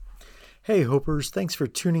Hey, Hopers, thanks for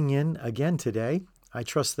tuning in again today. I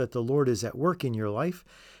trust that the Lord is at work in your life,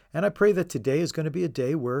 and I pray that today is going to be a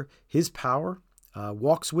day where His power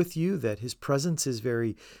walks with you, that His presence is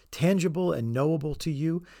very tangible and knowable to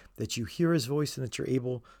you, that you hear His voice and that you're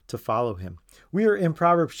able to follow Him. We are in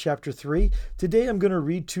Proverbs chapter 3. Today I'm going to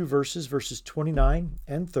read two verses, verses 29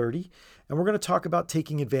 and 30, and we're going to talk about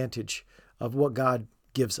taking advantage of what God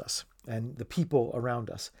gives us and the people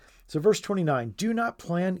around us. So verse 29, do not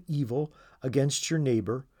plan evil against your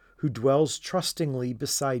neighbor who dwells trustingly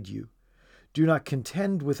beside you. Do not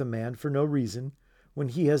contend with a man for no reason when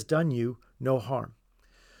he has done you no harm.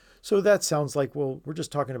 So that sounds like, well, we're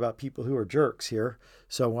just talking about people who are jerks here.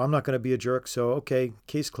 So I'm not going to be a jerk. So, okay,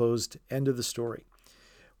 case closed, end of the story.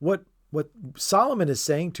 What Solomon is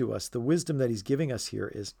saying to us, the wisdom that he's giving us here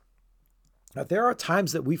is, there are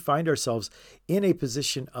times that we find ourselves in a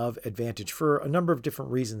position of advantage for a number of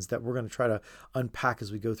different reasons that we're going to try to unpack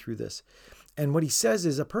as we go through this. And what he says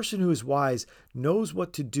is a person who is wise knows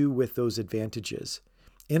what to do with those advantages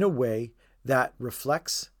in a way that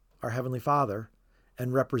reflects our Heavenly Father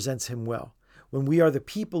and represents Him well. When we are the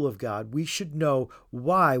people of God, we should know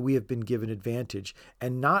why we have been given advantage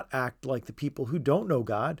and not act like the people who don't know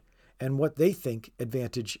God and what they think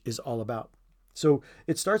advantage is all about. So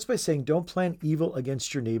it starts by saying, don't plan evil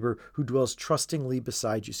against your neighbor who dwells trustingly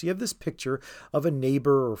beside you. So you have this picture of a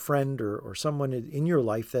neighbor or friend or someone in your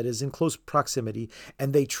life that is in close proximity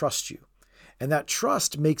and they trust you. And that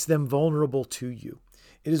trust makes them vulnerable to you.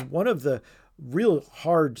 It is one of the real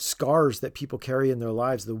hard scars that people carry in their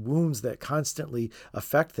lives, the wounds that constantly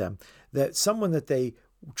affect them, that someone that they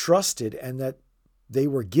trusted and that they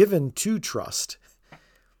were given to trust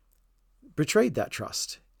betrayed that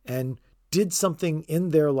trust and did something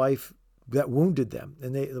in their life that wounded them.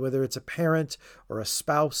 And whether it's a parent or a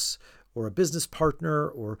spouse or a business partner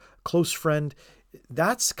or a close friend,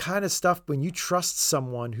 that's kind of stuff when you trust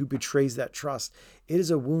someone who betrays that trust, it is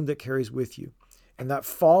a wound that carries with you. And that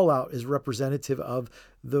fallout is representative of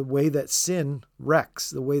the way that sin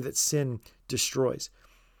wrecks, the way that sin destroys.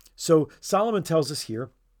 So Solomon tells us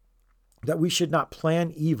here that we should not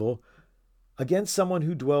plan evil against someone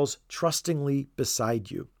who dwells trustingly beside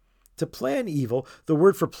you. To plan evil, the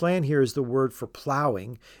word for plan here is the word for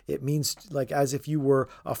plowing. It means like as if you were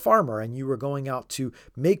a farmer and you were going out to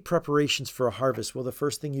make preparations for a harvest. Well, the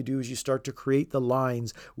first thing you do is you start to create the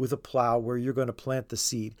lines with a plow where you're going to plant the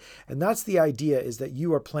seed. And that's the idea, is that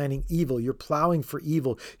you are planning evil. You're plowing for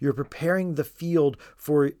evil. You're preparing the field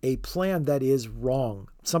for a plan that is wrong.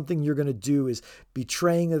 Something you're going to do is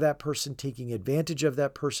betraying that person, taking advantage of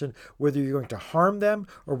that person, whether you're going to harm them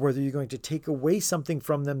or whether you're going to take away something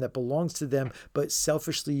from them that belongs to them, but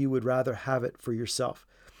selfishly you would rather have it for yourself.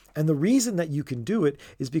 And the reason that you can do it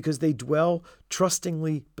is because they dwell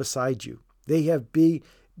trustingly beside you. They have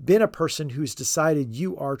been a person who's decided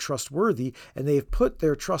you are trustworthy, and they have put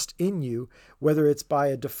their trust in you, whether it's by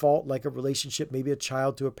a default, like a relationship, maybe a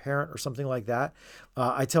child to a parent or something like that.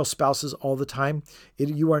 I tell spouses all the time,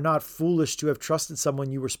 you are not foolish to have trusted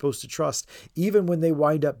someone you were supposed to trust. Even when they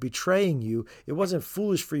wind up betraying you, it wasn't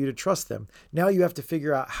foolish for you to trust them. Now you have to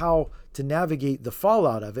figure out how to navigate the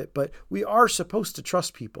fallout of it, but we are supposed to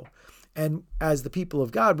trust people. And as the people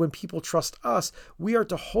of God, when people trust us, we are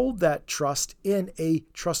to hold that trust in a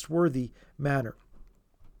trustworthy manner.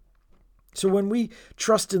 So when we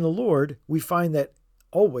trust in the Lord, we find that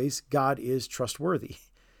always God is trustworthy.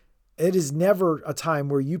 It is never a time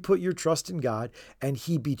where you put your trust in God and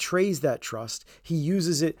He betrays that trust. He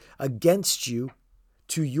uses it against you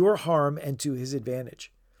to your harm and to His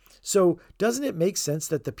advantage. So doesn't it make sense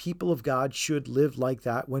that the people of God should live like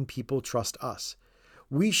that when people trust us?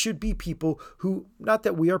 We should be people who, not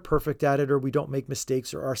that we are perfect at it or we don't make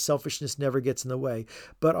mistakes or our selfishness never gets in the way,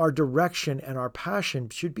 but our direction and our passion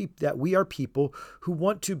should be that we are people who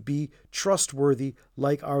want to be trustworthy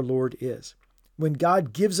like our Lord is. When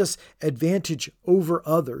God gives us advantage over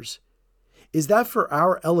others, is that for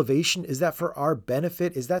our elevation? Is that for our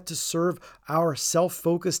benefit? Is that to serve our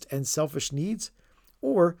self-focused and selfish needs?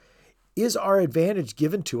 Or is our advantage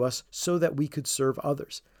given to us so that we could serve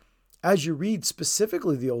others? As you read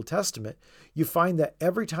specifically the Old Testament, you find that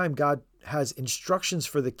every time God has instructions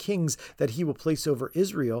for the kings that He will place over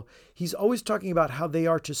Israel, He's always talking about how they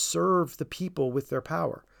are to serve the people with their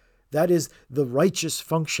power. That is the righteous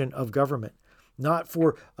function of government, not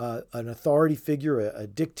for an authority figure, a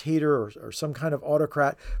dictator or some kind of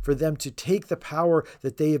autocrat, for them to take the power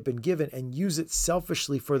that they have been given and use it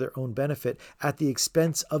selfishly for their own benefit at the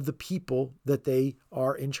expense of the people that they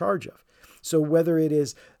are in charge of. So whether it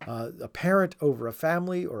is a parent over a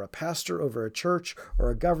family, or a pastor over a church, or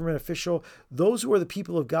a government official, those who are the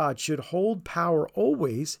people of God should hold power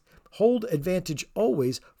always, hold advantage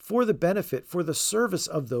always for the benefit, for the service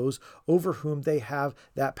of those over whom they have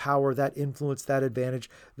that power, that influence, that advantage,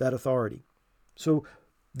 that authority. So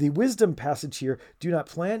the wisdom passage here, do not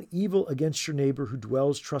plan evil against your neighbor who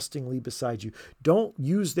dwells trustingly beside you. Don't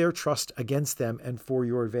use their trust against them and for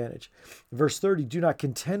your advantage. Verse 30, do not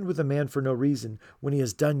contend with a man for no reason when he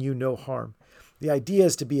has done you no harm. The idea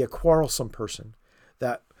is to be a quarrelsome person,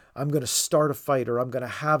 that I'm going to start a fight, or I'm going to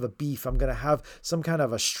have a beef. I'm going to have some kind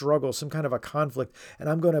of a struggle, some kind of a conflict, and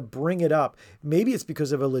I'm going to bring it up. Maybe it's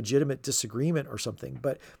because of a legitimate disagreement or something,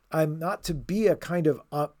 but I'm not to be a kind of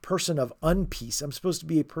a person of unpeace. I'm supposed to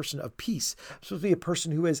be a person of peace. I'm supposed to be a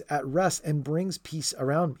person who is at rest and brings peace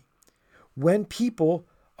around me. When people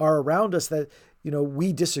are around us that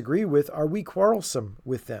we disagree with, are we quarrelsome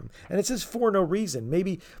with them? And it says for no reason.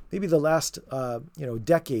 Maybe the last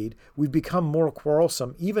decade we've become more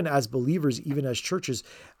quarrelsome, even as believers, even as churches.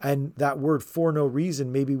 And that word for no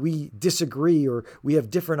reason, maybe we disagree, or we have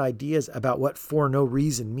different ideas about what for no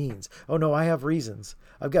reason means. Oh no, I have reasons.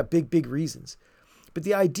 I've got big reasons. But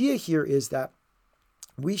the idea here is that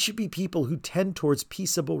we should be people who tend towards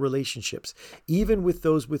peaceable relationships, even with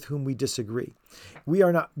those with whom we disagree.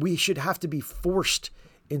 We should have to be forced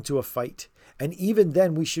into a fight. And even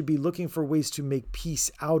then, we should be looking for ways to make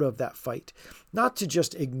peace out of that fight. Not to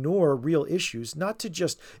just ignore real issues, not to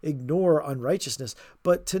just ignore unrighteousness,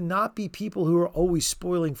 but to not be people who are always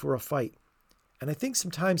spoiling for a fight. And I think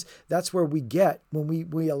sometimes that's where we get when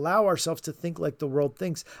we allow ourselves to think like the world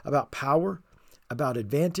thinks about power, about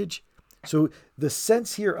advantage. So the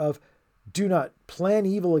sense here of do not plan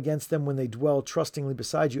evil against them when they dwell trustingly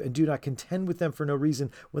beside you, and do not contend with them for no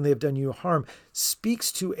reason when they have done you harm,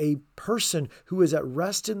 speaks to a person who is at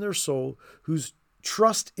rest in their soul, whose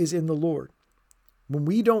trust is in the Lord. When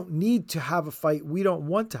we don't need to have a fight, we don't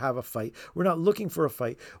want to have a fight. We're not looking for a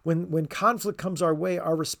fight. When conflict comes our way,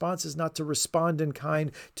 our response is not to respond in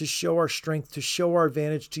kind, to show our strength, to show our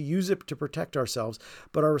advantage, to use it to protect ourselves.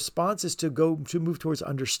 But our response is to move towards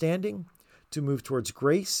understanding, to move towards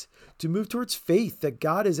grace, to move towards faith that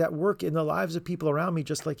God is at work in the lives of people around me,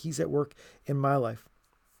 just like he's at work in my life.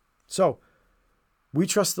 So we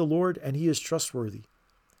trust the Lord, and he is trustworthy.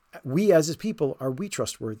 We as his people, are we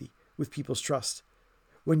trustworthy with people's trust?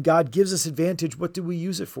 When God gives us advantage, what do we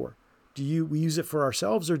use it for? Do we use it for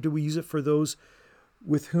ourselves, or do we use it for those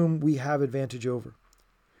with whom we have advantage over?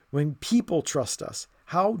 When people trust us,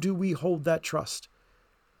 how do we hold that trust?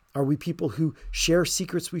 Are we people who share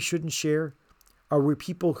secrets we shouldn't share? Are we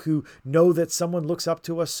people who know that someone looks up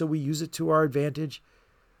to us, so we use it to our advantage?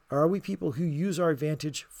 Or are we people who use our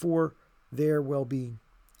advantage for their well-being?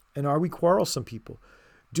 And are we quarrelsome people?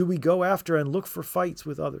 Do we go after and look for fights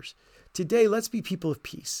with others? Today, let's be people of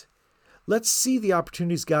peace. Let's see the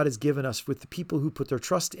opportunities God has given us with the people who put their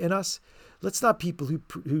trust in us. Let's not people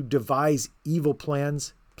who devise evil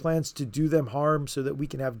plans to do them harm so that we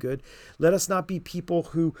can have good. Let us not be people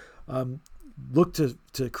who look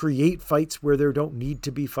to create fights where there don't need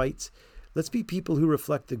to be fights. Let's be people who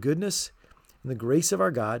reflect the goodness and the grace of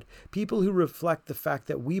our God, people who reflect the fact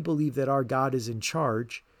that we believe that our God is in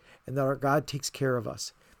charge and that our God takes care of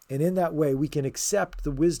us. And in that way, we can accept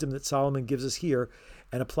the wisdom that Solomon gives us here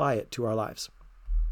and apply it to our lives.